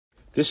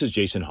This is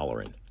Jason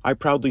Holleran. I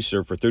proudly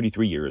served for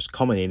 33 years,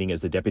 culminating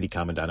as the Deputy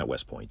Commandant at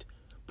West Point.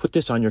 Put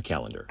this on your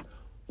calendar.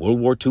 World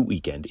War II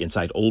weekend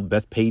inside Old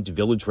Bethpage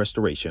Village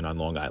Restoration on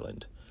Long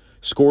Island.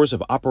 Scores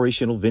of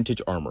operational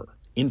vintage armor,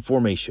 in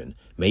formation,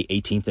 May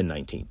 18th and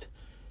 19th.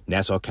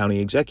 Nassau County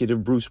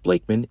Executive Bruce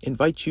Blakeman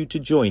invites you to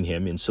join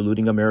him in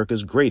saluting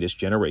America's greatest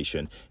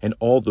generation and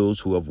all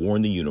those who have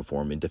worn the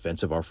uniform in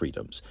defense of our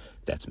freedoms.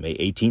 That's May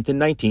 18th and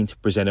 19th,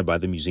 presented by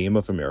the Museum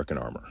of American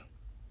Armor.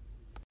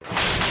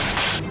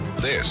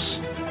 This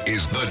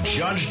is the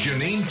Judge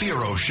Jeanine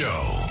Pirro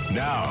Show.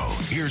 Now,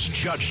 here's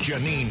Judge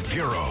Jeanine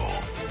Pirro.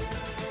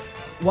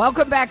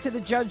 Welcome back to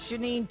the Judge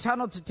Jeanine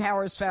Tunnel to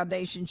Towers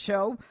Foundation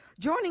Show.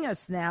 Joining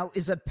us now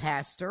is a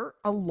pastor,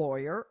 a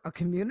lawyer, a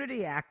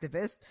community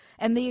activist,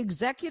 and the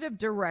executive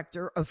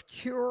director of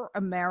Cure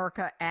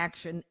America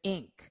Action,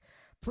 Inc.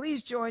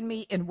 Please join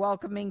me in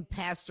welcoming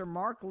Pastor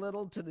Marc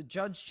Little to the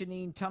Judge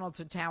Jeanine Tunnel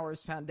to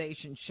Towers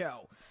Foundation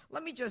Show.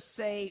 Let me just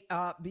say,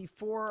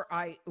 before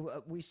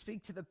we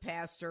speak to the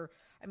pastor,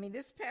 I mean,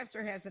 this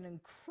pastor has an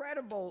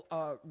incredible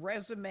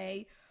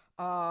resume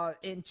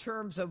in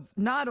terms of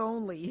not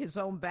only his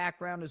own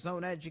background, his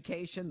own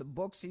education, the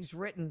books he's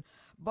written,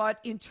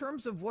 but in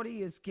terms of what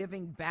he is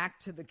giving back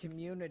to the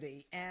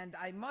community. And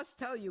I must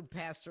tell you,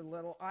 Pastor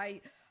Little, I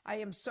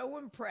am so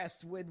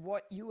impressed with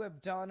what you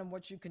have done and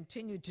what you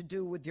continue to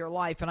do with your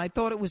life. And I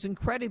thought it was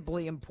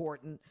incredibly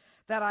important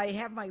that I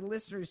have my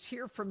listeners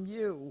hear from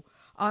you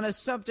on a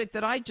subject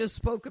that I just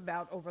spoke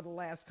about over the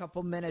last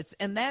couple minutes,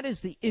 and that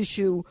is the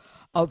issue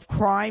of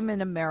crime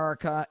in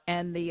America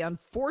and the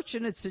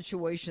unfortunate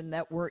situation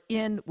that we're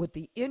in with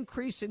the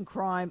increase in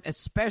crime,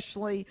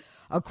 especially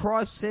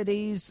across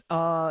cities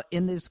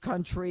in this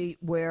country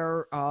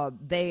where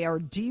they are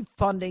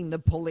defunding the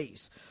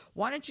police.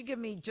 Why don't you give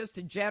me just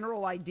a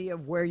general idea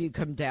of where you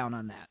come down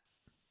on that?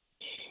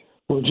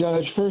 Well,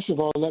 Judge, first of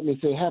all, let me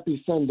say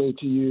happy Sunday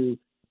to you.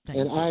 Thank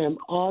and you. I am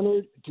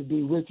honored to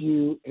be with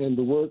you, and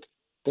the work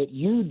that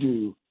you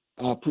do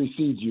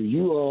precedes you.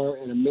 You are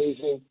an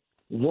amazing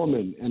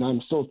woman, and I'm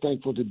so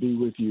thankful to be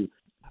with you.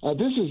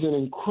 This is an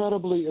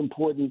incredibly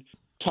important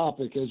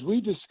topic. As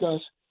we discuss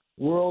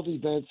world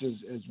events,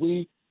 as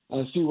we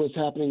see what's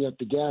happening at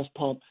the gas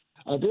pump,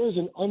 there is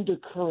an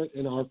undercurrent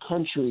in our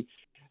country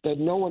that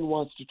no one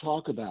wants to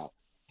talk about,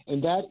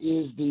 and that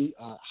is the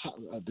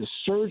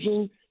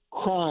surging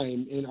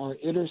crime in our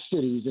inner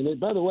cities. And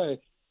by the way,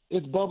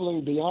 it's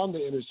bubbling beyond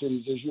the inner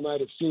cities. As you might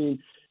have seen,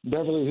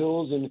 Beverly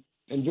Hills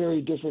and very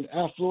different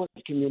affluent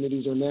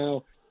communities are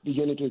now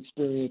beginning to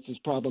experience this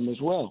problem as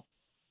well.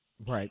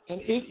 Right. And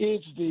it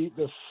is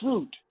the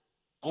fruit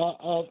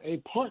of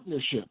a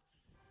partnership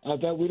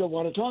that we don't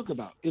want to talk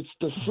about. It's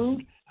the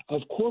fruit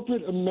of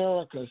corporate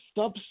America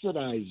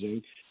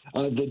subsidizing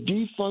the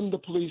defund the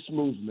police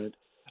movement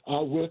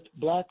with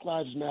Black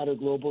Lives Matter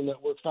Global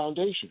Network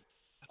Foundation.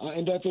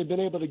 And that they've been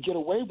able to get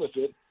away with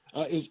it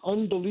is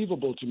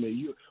unbelievable to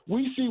me.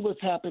 We see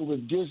what's happened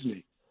with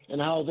Disney and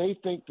how they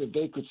think that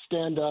they could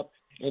stand up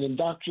and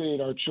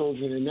indoctrinate our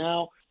children. And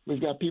now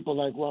we've got people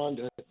like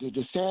Ron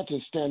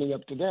DeSantis standing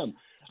up to them.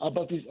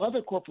 But these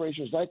other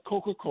corporations like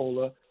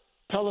Coca-Cola,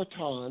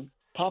 Peloton,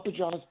 Papa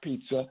John's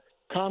Pizza,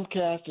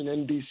 Comcast,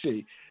 and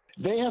NBC,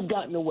 they have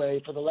gotten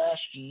away for the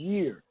last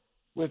year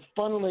with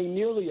funneling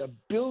nearly $1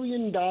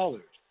 billion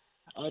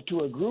to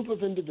a group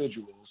of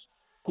individuals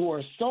who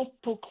are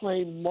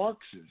self-proclaimed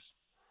Marxists,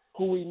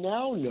 who we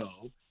now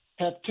know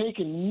have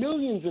taken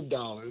millions of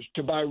dollars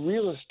to buy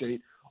real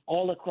estate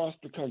all across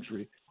the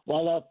country,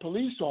 while our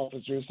police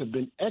officers have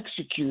been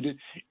executed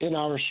in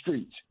our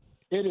streets.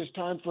 It is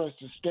time for us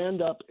to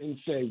stand up and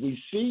say, we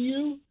see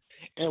you,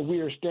 and we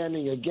are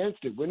standing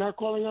against it. We're not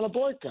calling on a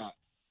boycott,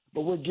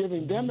 but we're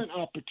giving them an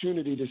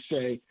opportunity to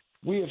say,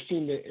 we have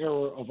seen the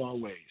error of our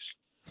ways.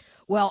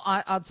 Well,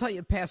 I'll tell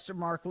you, Pastor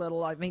Marc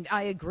Little, I mean,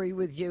 I agree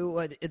with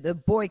you. The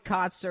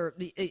boycotts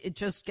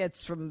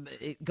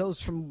it goes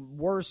from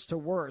worse to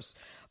worse.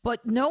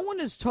 But no one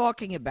is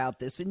talking about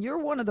this. And you're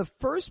one of the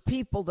first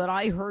people that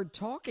I heard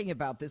talking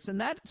about this.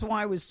 And that's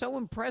why I was so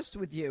impressed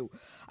with you.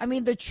 I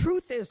mean, the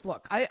truth is,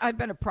 look, I've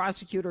been a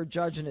prosecutor,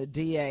 judge, and a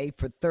DA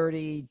for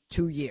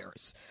 32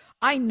 years.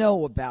 I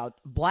know about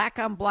black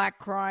on black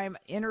crime,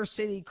 inner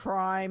city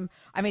crime.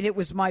 I mean, it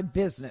was my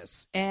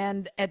business.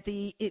 And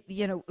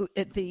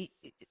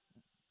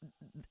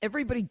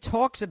everybody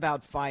talks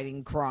about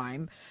fighting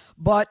crime,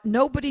 but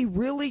nobody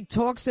really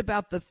talks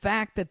about the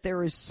fact that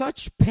there is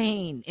such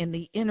pain in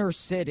the inner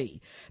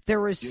city.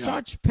 There is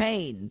such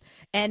pain.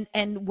 And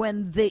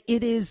when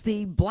it is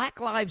the Black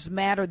Lives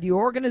Matter, the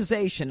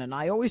organization, and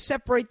I always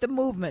separate the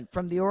movement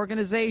from the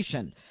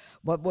organization,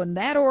 but when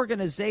that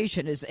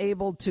organization is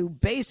able to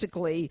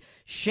basically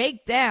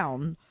shake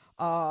down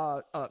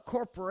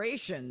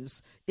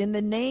corporations in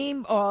the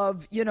name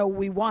of,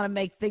 we want to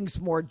make things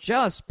more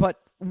just,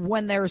 but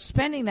when they're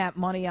spending that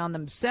money on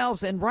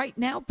themselves. And right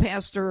now,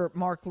 Pastor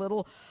Marc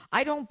Little,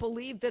 I don't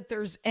believe that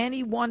there's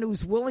anyone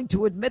who's willing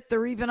to admit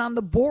they're even on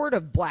the board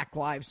of Black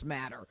Lives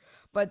Matter,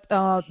 but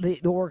the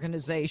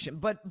organization.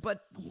 But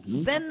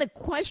then the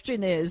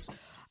question is,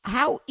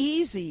 How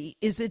easy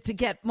is it to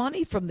get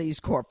money from these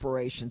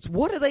corporations?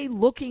 What are they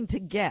looking to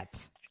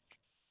get?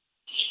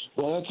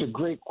 Well, that's a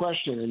great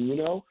question.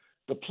 And,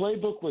 the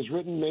playbook was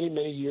written many,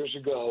 many years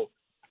ago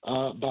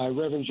by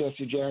Reverend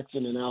Jesse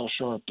Jackson and Al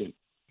Sharpton.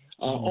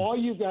 All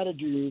you've got to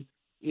do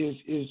is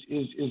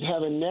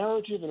have a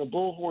narrative and a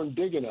bullhorn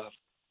big enough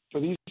for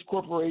these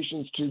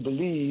corporations to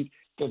believe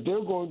that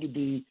they're going to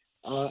be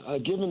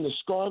given the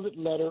scarlet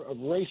letter of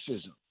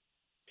racism.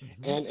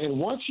 And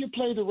once you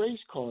play the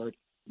race card,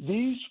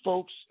 these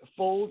folks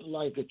fold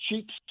like a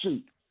cheap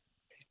suit.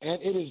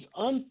 And it is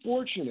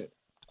unfortunate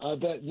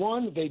that,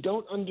 one, they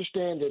don't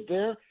understand that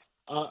their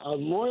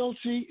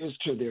loyalty is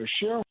to their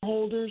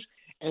shareholders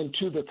and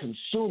to the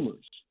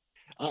consumers.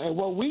 And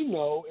what we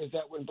know is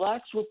that when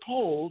blacks were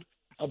polled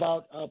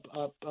about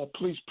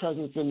police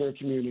presence in their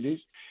communities,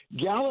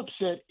 Gallup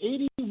said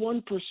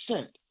 81%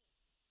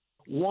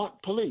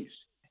 want police.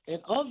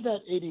 And of that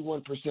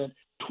 81%,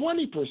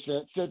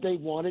 20% said they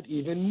wanted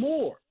even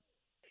more.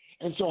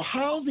 And so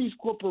how these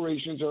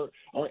corporations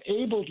are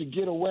able to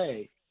get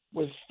away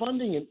with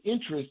funding an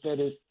interest that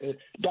is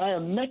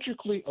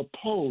diametrically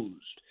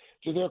opposed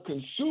to their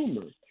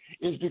consumers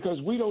is because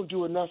we don't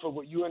do enough of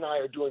what you and I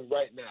are doing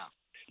right now,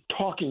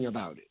 talking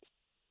about it.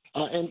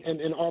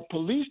 And our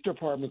police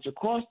departments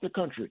across the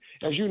country,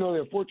 as you know,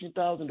 there are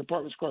 14,000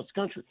 departments across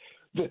the country.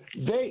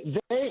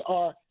 They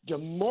are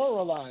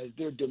demoralized,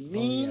 they're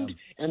demeaned,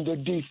 and they're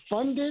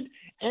defunded.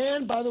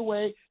 And by the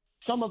way,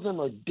 some of them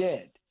are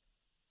dead.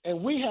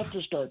 And we have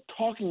to start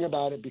talking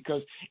about it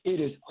because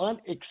it is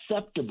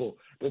unacceptable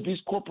that these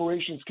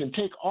corporations can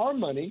take our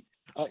money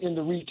in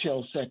the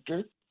retail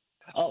sector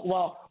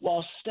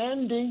while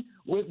standing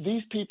with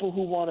these people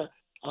who want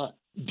to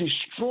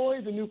destroy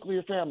the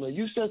nuclear family.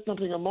 You said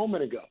something a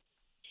moment ago.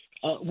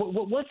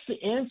 What's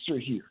the answer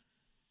here?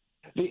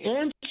 The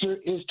answer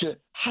is to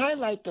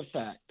highlight the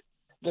fact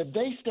that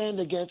they stand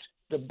against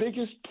the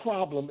biggest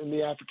problem in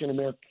the African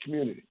American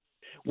community,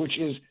 which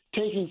is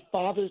taking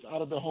fathers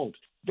out of the homes.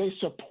 They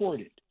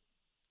support it.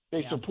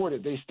 They support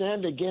it. They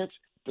stand against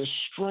the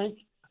strength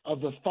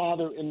of the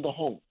father in the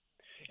home.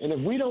 And if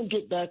we don't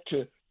get back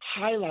to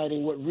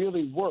highlighting what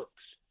really works,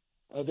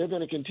 they're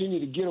going to continue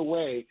to get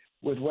away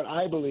with what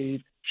I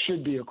believe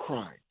should be a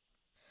crime.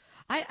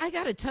 I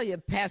got to tell you,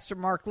 Pastor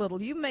Mark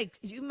Little, you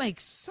make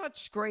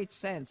such great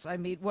sense. I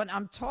mean, when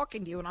I'm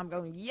talking to you and I'm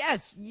going,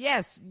 yes,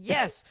 yes,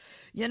 yes,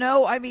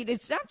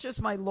 it's not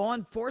just my law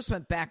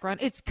enforcement background.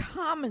 It's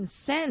common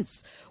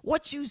sense.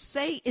 What you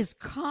say is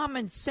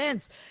common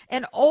sense.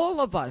 And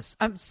all of us,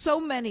 so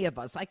many of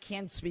us, I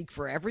can't speak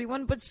for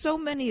everyone, but so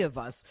many of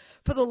us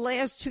for the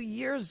last 2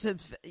 years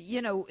have,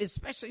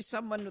 especially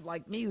someone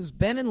like me who's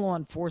been in law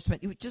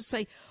enforcement, you would just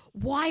say,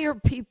 why are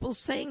people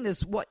saying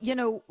this?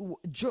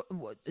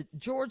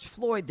 George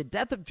Floyd, the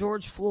death of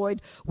George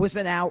Floyd was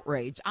an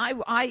outrage.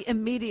 I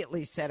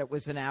immediately said it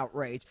was an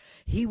outrage.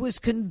 He was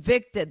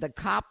convicted. The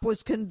cop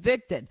was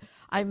convicted.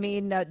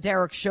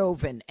 Derek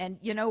Chauvin. And,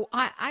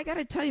 I got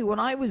to tell you, when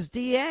I was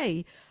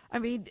DA,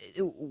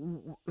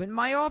 in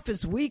my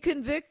office, we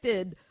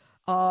convicted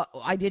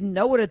I didn't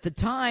know it at the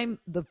time,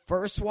 the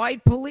first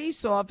white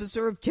police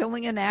officer of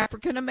killing an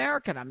African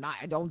American.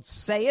 I don't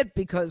say it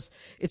because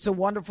it's a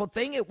wonderful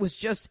thing. It was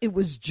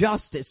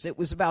justice. It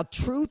was about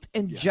truth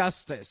and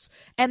justice.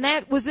 And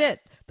that was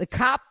it. The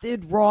cop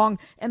did wrong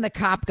and the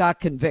cop got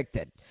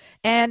convicted.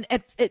 And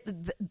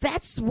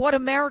that's what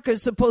America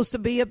is supposed to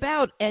be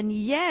about. And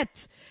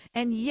yet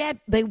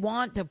they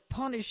want to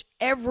punish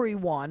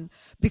everyone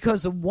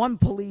because of one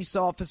police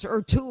officer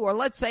or two, or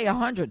let's say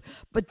 100.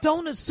 But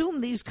don't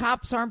assume these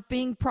cops aren't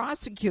being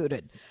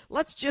prosecuted.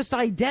 Let's just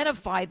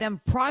identify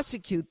them,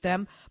 prosecute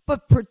them,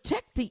 but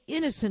protect the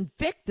innocent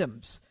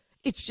victims.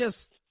 It's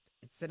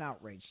an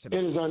outrage to me.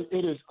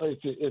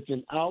 It's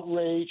an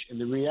outrage.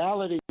 And the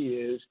reality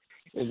is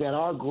that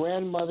our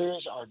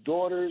grandmothers, our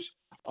daughters,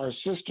 our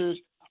sisters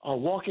are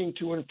walking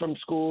to and from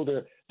school.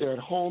 They're at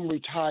home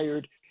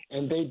retired,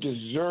 and they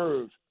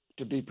deserve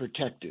to be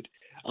protected.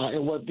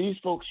 And what these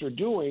folks are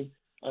doing,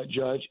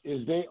 Judge,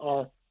 is they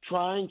are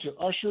trying to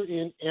usher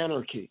in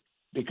anarchy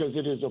because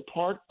it is a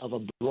part of a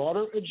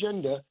broader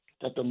agenda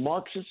that the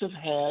Marxists have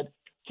had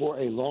for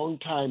a long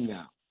time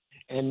now.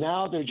 And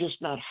now they're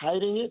just not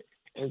hiding it.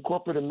 And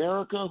corporate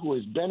America, who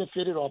has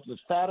benefited off the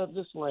fat of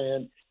this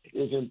land,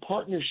 is in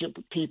partnership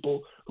with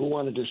people who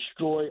want to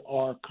destroy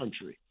our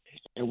country.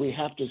 And we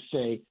have to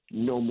say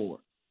no more.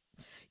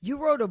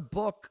 You wrote a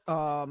book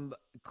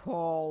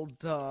called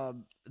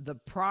The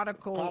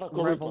Prodigal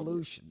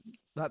Revolution.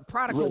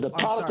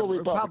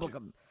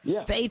 Republican.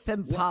 Yeah. Faith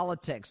and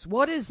Politics.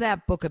 What is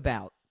that book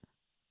about?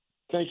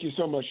 Thank you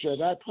so much, Judge.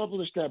 I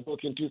published that book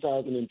in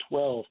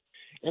 2012.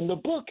 And the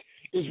book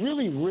is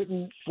really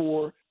written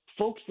for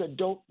folks that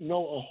don't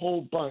know a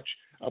whole bunch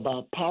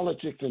about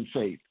politics and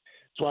faith.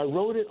 So I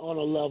wrote it on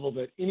a level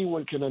that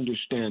anyone can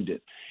understand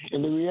it.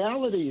 And the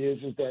reality is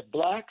that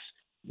blacks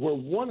were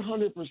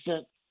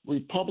 100%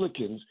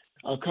 Republicans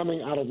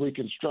coming out of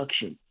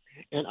Reconstruction.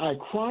 And I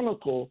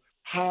chronicle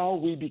how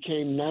we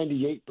became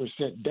 98%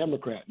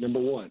 Democrat, number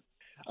one.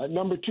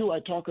 Number two, I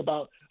talk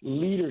about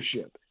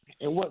leadership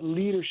and what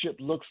leadership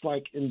looks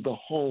like in the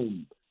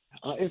home.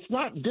 It's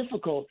not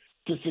difficult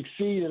to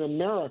succeed in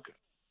America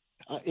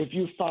if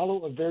you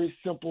follow a very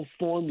simple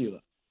formula.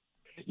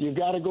 You've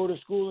got to go to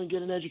school and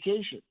get an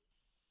education.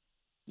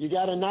 You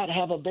got to not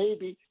have a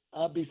baby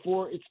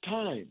before it's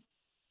time.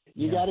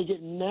 You got to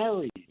get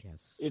married.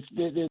 Yes.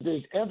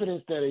 There's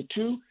evidence that a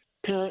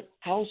two-parent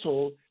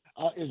household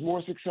is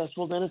more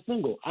successful than a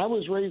single. I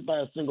was raised by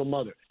a single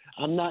mother.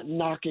 I'm not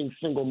knocking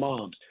single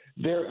moms.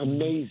 They're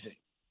amazing.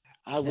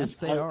 Yes,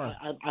 they are.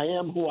 I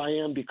am who I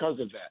am because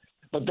of that.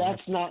 But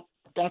that's not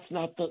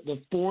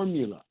the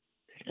formula.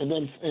 And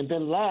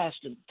then last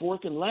and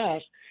fourth and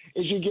last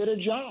is you get a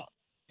job.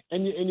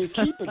 And you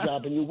keep a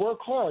job and you work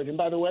hard. And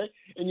by the way,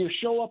 and you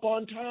show up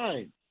on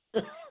time.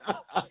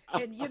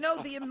 And,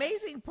 the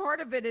amazing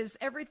part of it is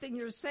everything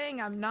you're saying,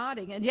 I'm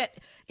nodding, and yet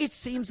it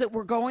seems that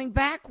we're going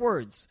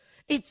backwards.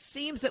 It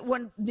seems that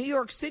when New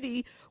York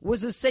City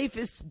was the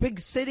safest big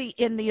city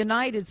in the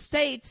United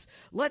States,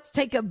 let's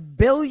take $1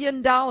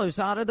 billion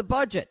out of the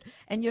budget.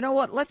 And you know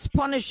what? Let's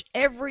punish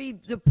every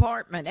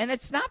department. And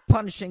it's not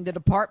punishing the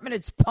department.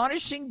 It's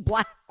punishing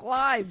black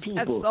lives. People.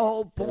 That's the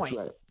whole point.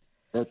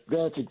 That's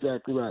right. That's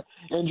exactly right.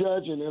 And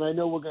Judge, and I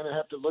know we're going to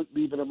have to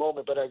leave in a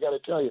moment, but I got to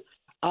tell you,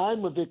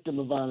 I'm a victim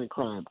of violent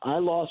crime. I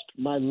lost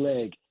my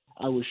leg.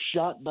 I was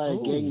shot by a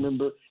gang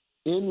member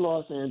in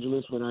Los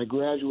Angeles when I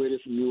graduated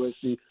from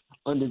USC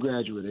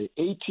undergraduate. An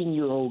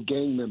 18-year-old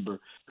gang member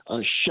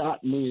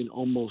shot me and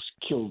almost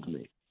killed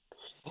me.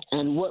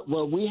 And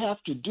what we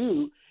have to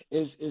do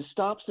is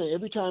stop saying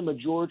every time a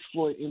George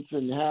Floyd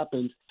incident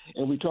happens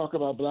and we talk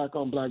about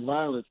black-on-black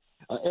violence,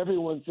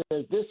 everyone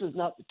says this is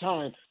not the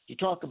time to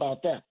talk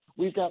about that.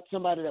 We've got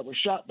somebody that was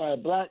shot by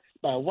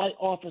a white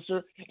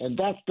officer, and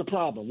that's the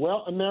problem.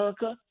 Well,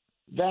 America,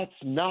 that's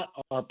not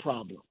our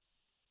problem.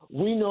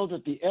 We know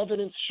that the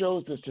evidence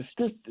shows, the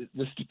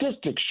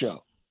statistics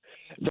show,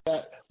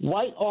 that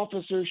white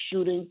officers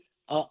shooting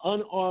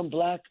unarmed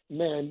black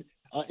men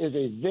is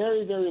a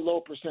very, very low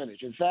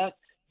percentage. In fact,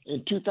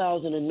 in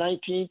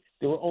 2019,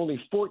 there were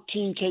only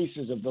 14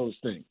 cases of those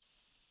things.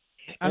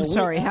 I'm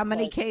sorry, how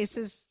many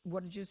cases?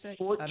 What did you say?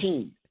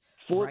 14.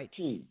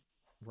 14.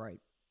 Right.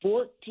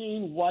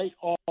 14 white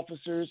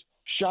officers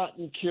shot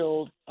and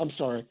killed. I'm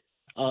sorry.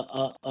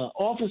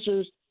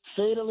 Officers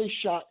fatally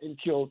shot and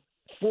killed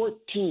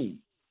 14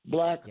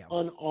 black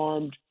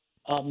unarmed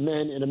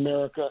men in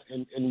America,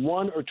 and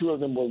one or two of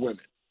them were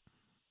women.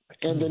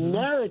 And the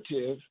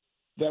narrative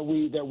that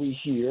we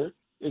hear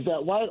is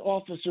that white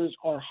officers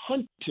are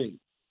hunting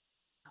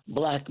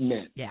black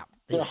men. Yeah.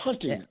 They're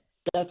hunting them.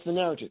 That's the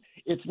narrative.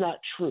 It's not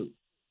true.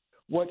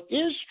 What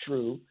is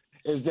true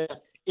is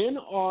that in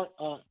our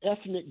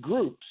ethnic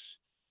groups,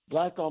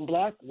 black on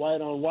black, white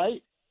on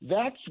white,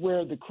 that's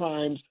where the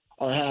crimes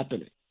are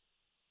happening.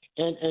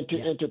 And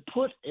to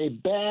put a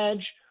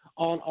badge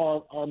on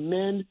our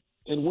men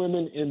and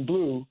women in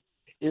blue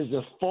is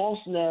a false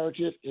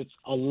narrative. It's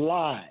a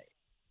lie.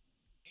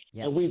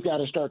 Yep. And we've got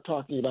to start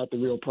talking about the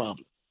real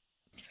problem.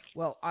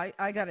 Well,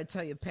 I got to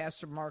tell you,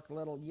 Pastor Mark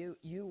Little, you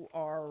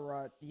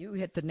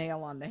hit the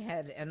nail on the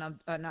head,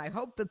 and I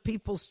hope that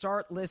people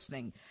start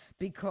listening,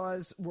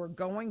 because we're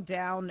going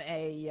down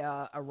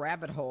a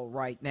rabbit hole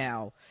right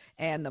now,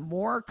 and the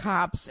more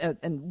cops,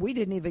 and we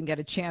didn't even get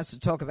a chance to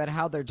talk about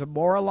how they're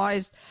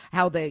demoralized,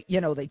 how they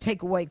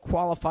take away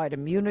qualified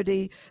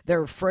immunity,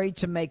 they're afraid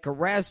to make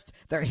arrests,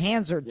 their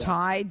hands are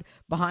tied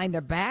behind their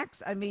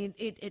backs. I mean,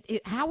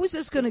 how is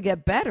this going to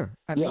get better?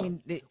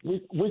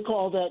 We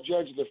call that,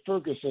 Judge, the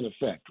Ferguson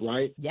effect,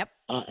 right? Yep.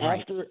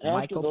 After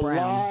Michael the Brown.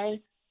 lie,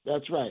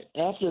 that's right.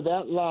 After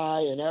that lie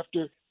and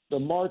after the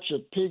march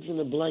of pigs in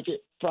a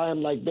blanket, fry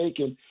them like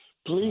bacon,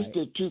 police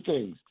did two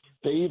things.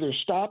 They either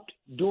stopped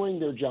doing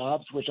their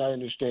jobs, which I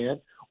understand,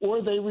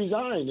 or they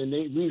resigned and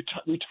they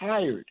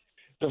retired.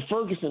 The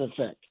Ferguson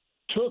effect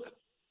took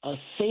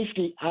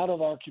safety out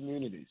of our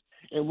communities.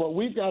 And what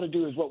we've got to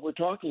do is what we're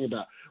talking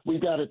about.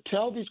 We've got to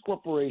tell these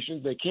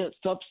corporations they can't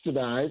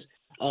subsidize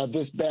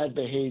this bad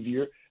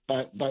behavior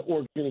by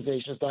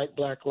organizations like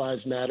Black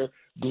Lives Matter,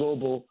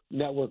 Global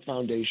Network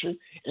Foundation.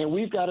 And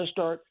we've got to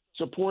start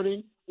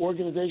supporting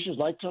organizations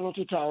like Tunnel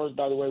to Towers,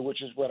 by the way,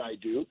 which is what I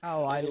do.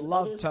 Oh, I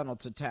love Tunnel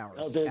to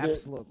Towers.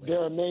 Absolutely.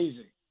 They're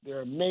amazing.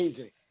 They're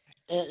amazing.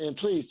 And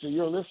please, to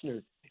your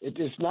listeners,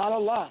 it's not a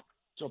lot.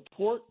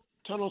 Support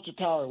Tunnel to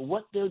Tower,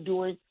 what they're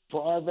doing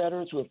for our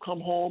veterans who have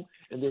come home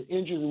and they're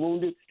injured and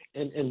wounded,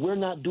 and we're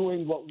not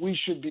doing what we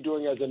should be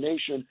doing as a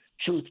nation,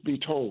 truth be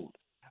told.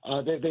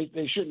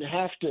 They shouldn't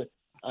have to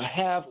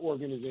have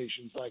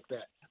organizations like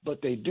that,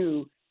 but they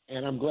do,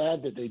 and I'm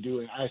glad that they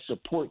do, and I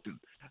support them.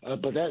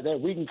 But that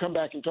we can come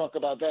back and talk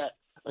about that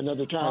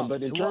another time.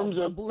 But in terms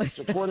of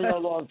supporting our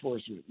law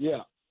enforcement,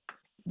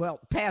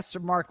 Well, Pastor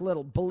Mark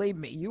Little, believe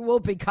me, you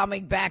will be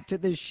coming back to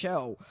this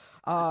show.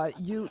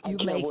 You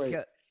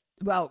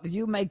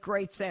make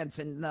great sense,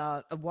 and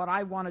what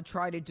I want to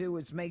try to do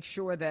is make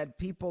sure that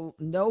people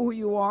know who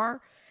you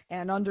are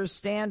and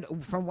understand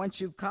from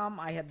whence you've come.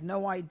 I had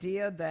no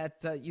idea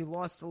that you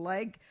lost a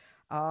leg.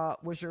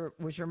 Was your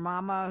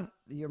mama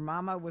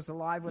was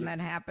alive when that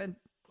happened?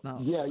 No,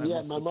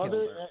 Yeah. My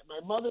mother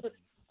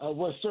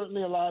was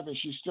certainly alive, and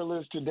she still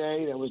is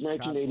today. That was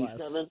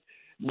 1987.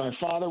 My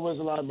father was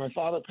alive. My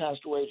father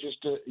passed away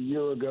just a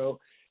year ago.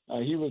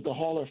 He was the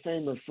Hall of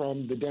Famer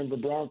from the Denver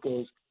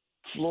Broncos,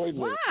 Floyd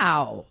Lee.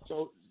 Wow.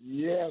 So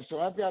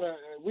we've got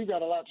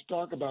a lot to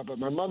talk about. But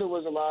my mother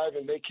was alive,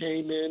 and they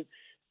came in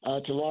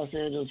to Los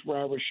Angeles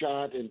where I was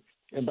shot, and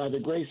by the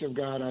grace of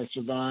God, I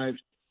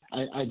survived.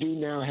 I do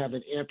now have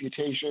an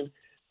amputation,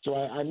 so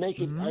I make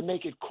it I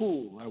make it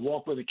cool. I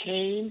walk with a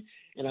cane,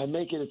 and I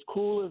make it as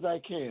cool as I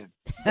can.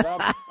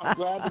 But I'm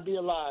glad to be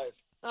alive.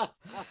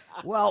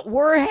 Well,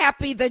 we're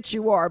happy that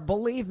you are.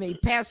 Believe me,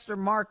 Pastor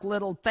Mark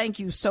Little, thank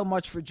you so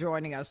much for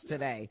joining us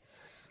today.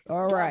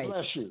 All right. God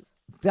bless you.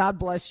 God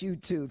bless you,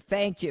 too.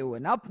 Thank you.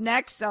 And up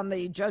next on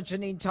the Judge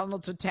Jeanine Tunnel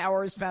to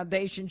Towers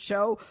Foundation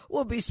show,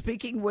 we'll be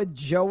speaking with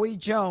Joey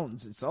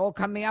Jones. It's all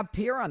coming up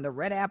here on the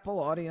Red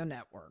Apple Audio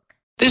Network.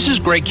 This is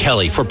Greg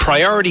Kelly for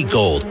Priority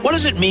Gold. What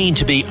does it mean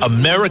to be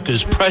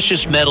America's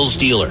precious metals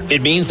dealer?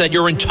 It means that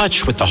you're in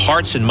touch with the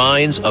hearts and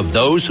minds of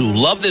those who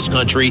love this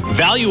country,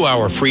 value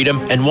our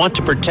freedom, and want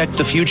to protect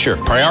the future.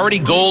 Priority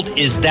Gold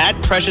is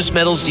that precious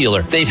metals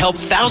dealer. They've helped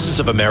thousands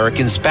of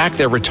Americans back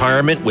their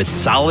retirement with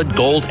solid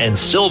gold and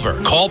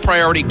silver. Call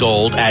Priority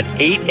Gold at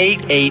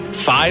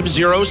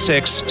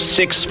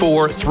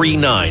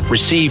 888-506-6439.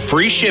 Receive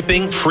free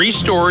shipping, free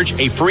storage,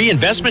 a free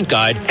investment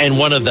guide, and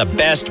one of the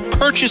best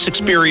purchase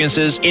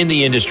experiences in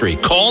the industry.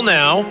 Call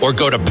now or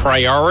go to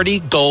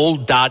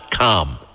PriorityGold.com.